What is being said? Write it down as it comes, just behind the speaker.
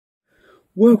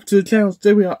Welcome to the channel.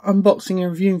 Today we are unboxing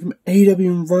and reviewing from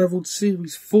AEW Unrivaled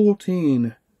Series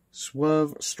 14,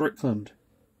 Swerve Strickland.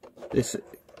 This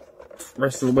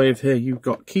rest of the wave here, you've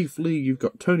got Keith Lee, you've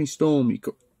got Tony Storm, you've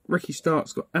got Ricky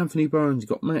Starks, you've got Anthony Burns, you've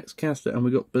got Max Caster, and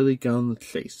we've got Billy Gunn, the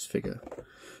Chase figure.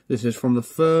 This is from the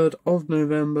 3rd of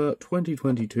November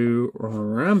 2022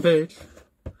 on Rampage.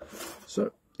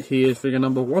 So, here's figure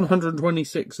number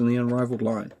 126 in the Unrivaled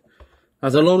line.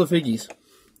 Has a lot of figgies.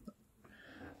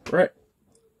 Right.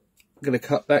 I'm going to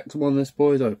cut back to one this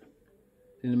boy's open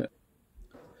in a minute.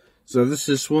 So this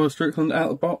is Swerve Strickland out of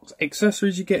the box.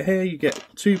 Accessories you get here, you get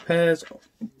two pairs,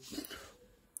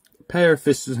 a pair of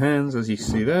fisted hands as you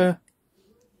see there,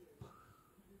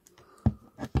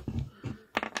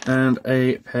 and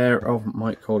a pair of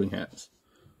mic holding hands,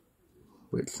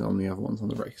 which on the other one's on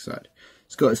the right side.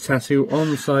 It's got his tattoo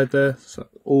on the side there, so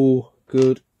all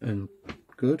good and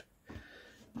good.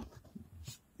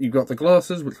 You've got the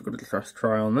glasses, which we're going to just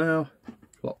try on now.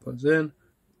 Plop those in.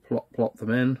 Plop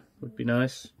them in. Would be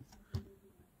nice.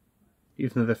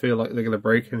 Even though they feel like they're going to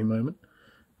break any moment.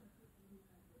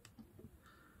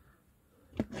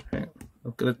 Okay.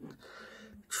 I'm going to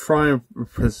try and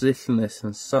position this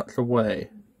in such a way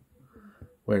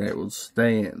where it will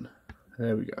stay in.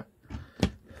 There we go.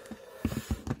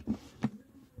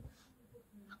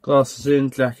 Glasses in,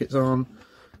 jackets on.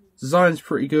 Design's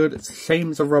pretty good. It's the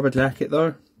same as a rubber jacket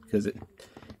though, because it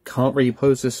can't really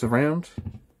pose this around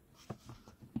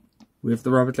with the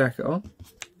rubber jacket on.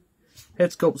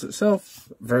 Head sculpt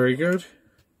itself, very good.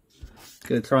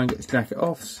 Gonna try and get this jacket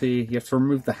off. See, you have to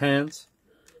remove the hands.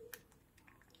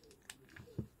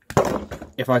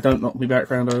 If I don't knock my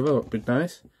background over, it'd be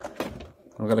nice.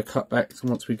 I'm gonna cut back to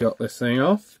once we got this thing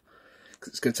off, because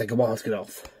it's gonna take a while to get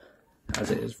off,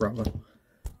 as it is rubber.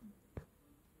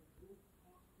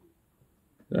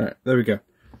 Alright, there we go.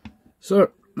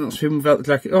 So, that's him without the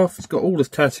jacket off. It's got all his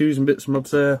tattoos and bits and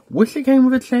bobs there. Wish it came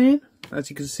with a chain. As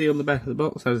you can see on the back of the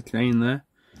box, there's a chain there.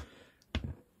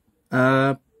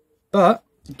 But,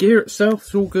 the gear itself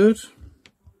is all good.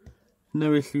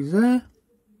 No issues there.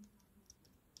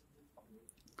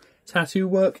 Tattoo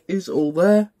work is all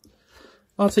there.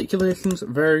 Articulations,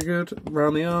 very good.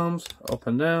 Around the arms, up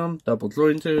and down, double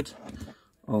jointed.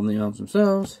 On the arms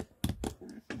themselves.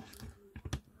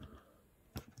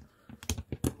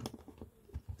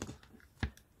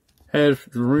 Head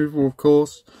removal, of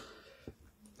course.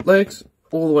 Legs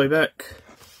all the way back,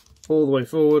 all the way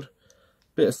forward.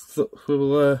 Bit of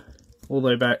swivel there, all the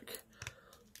way back,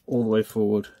 all the way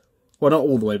forward. Well, not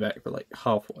all the way back, but like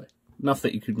halfway. Enough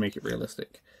that you could make it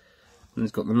realistic. And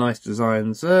it's got the nice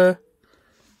designs there.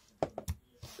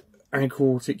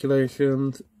 Ankle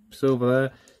articulation, silver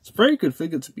there. It's a very good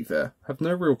figure, to be fair. Have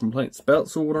no real complaints.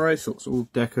 Belt's all nice, it's all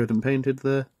decorated and painted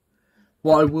there.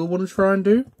 What I will want to try and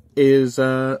do is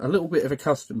a little bit of a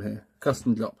custom here,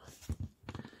 custom job.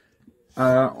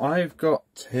 I've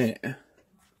got here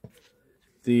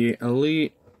the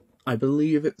Elite, I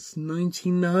believe it's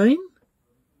 99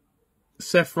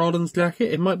 Seth Rollins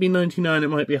jacket. It might be 99, it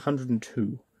might be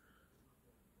 102.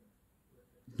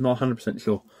 Not 100%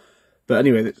 sure. But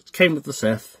anyway, it came with the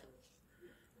Seth.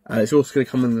 It's also going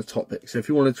to come in the top pick. So if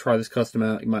you want to try this custom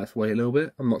out, you might have to wait a little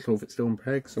bit. I'm not sure if it's still in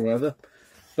pegs or whatever.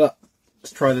 But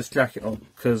let's try this jacket on,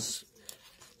 because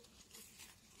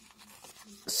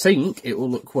I think it will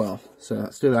look well. So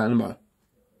let's do that in a moment.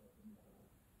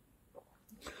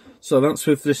 So that's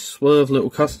with this Swerve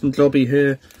little custom jobby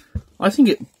here. I think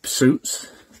it suits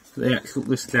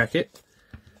this jacket,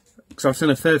 because I've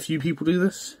seen a fair few people do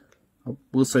this. I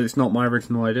will say it's not my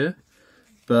original idea,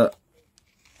 but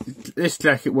this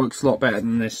jacket works a lot better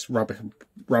than this rubber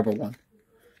one.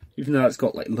 Even though it's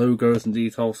got like logos and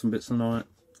details and bits on it,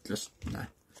 just nah.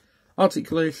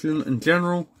 Articulation in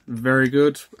general, very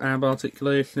good. Ab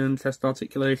articulation, chest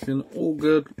articulation, all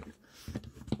good.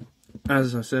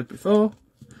 As I said before,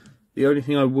 the only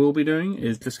thing I will be doing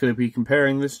is just going to be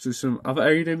comparing this to some other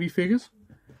AEW figures.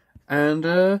 And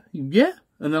yeah,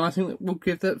 and then I think that we'll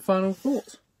give that final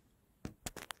thought.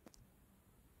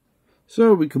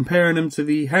 So we're comparing them to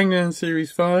the Hangman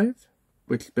Series 5,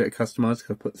 which is a bit customized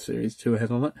because I put the Series 2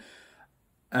 ahead on it,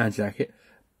 and jacket.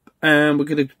 And we're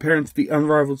going to compare him to the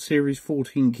Unrivaled Series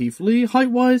 14 Keith Lee.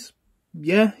 Height-wise,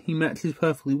 yeah, he matches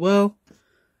perfectly well.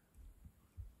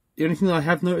 The only thing I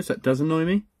have noticed that does annoy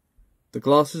me, the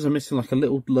glasses are missing like a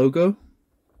little logo.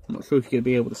 I'm not sure if you're going to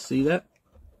be able to see that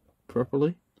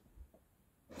properly.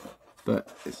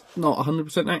 But it's not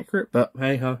 100% accurate, but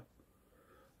hey-ho.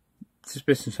 Just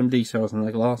missing some details on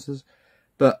the glasses.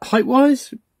 But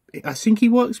height-wise, I think he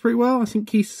works pretty well. I think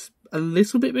he's a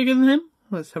little bit bigger than him.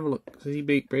 Let's have a look. Is he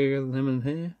bigger than him in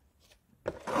here?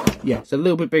 Yeah, it's a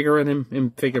little bit bigger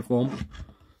in figure form.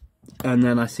 And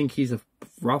then I think he's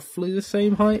roughly the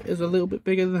same height as a little bit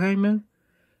bigger than Hangman.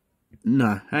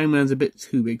 Nah, Hangman's a bit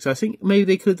too big. So I think maybe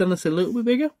they could have done this a little bit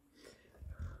bigger.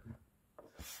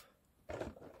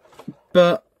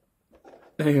 But,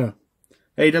 there you go.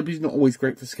 AEW's not always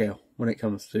great for scale when it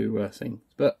comes to things.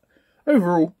 But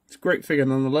overall, it's a great figure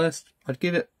nonetheless. I'd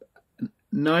give it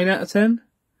 9 out of 10.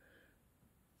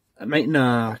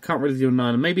 Nah, I can't really do a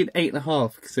 9. Maybe an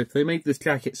 8.5. Because if they made this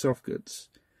jacket soft goods,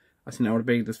 I think that would have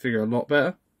made this figure a lot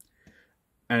better.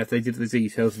 And if they did the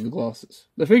details of the glasses.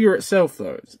 The figure itself,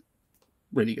 though, is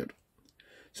really good.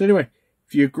 So anyway,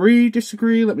 if you agree,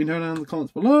 disagree, let me know down in the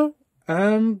comments below.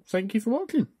 And thank you for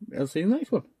watching. I'll see you in the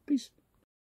next one. Peace.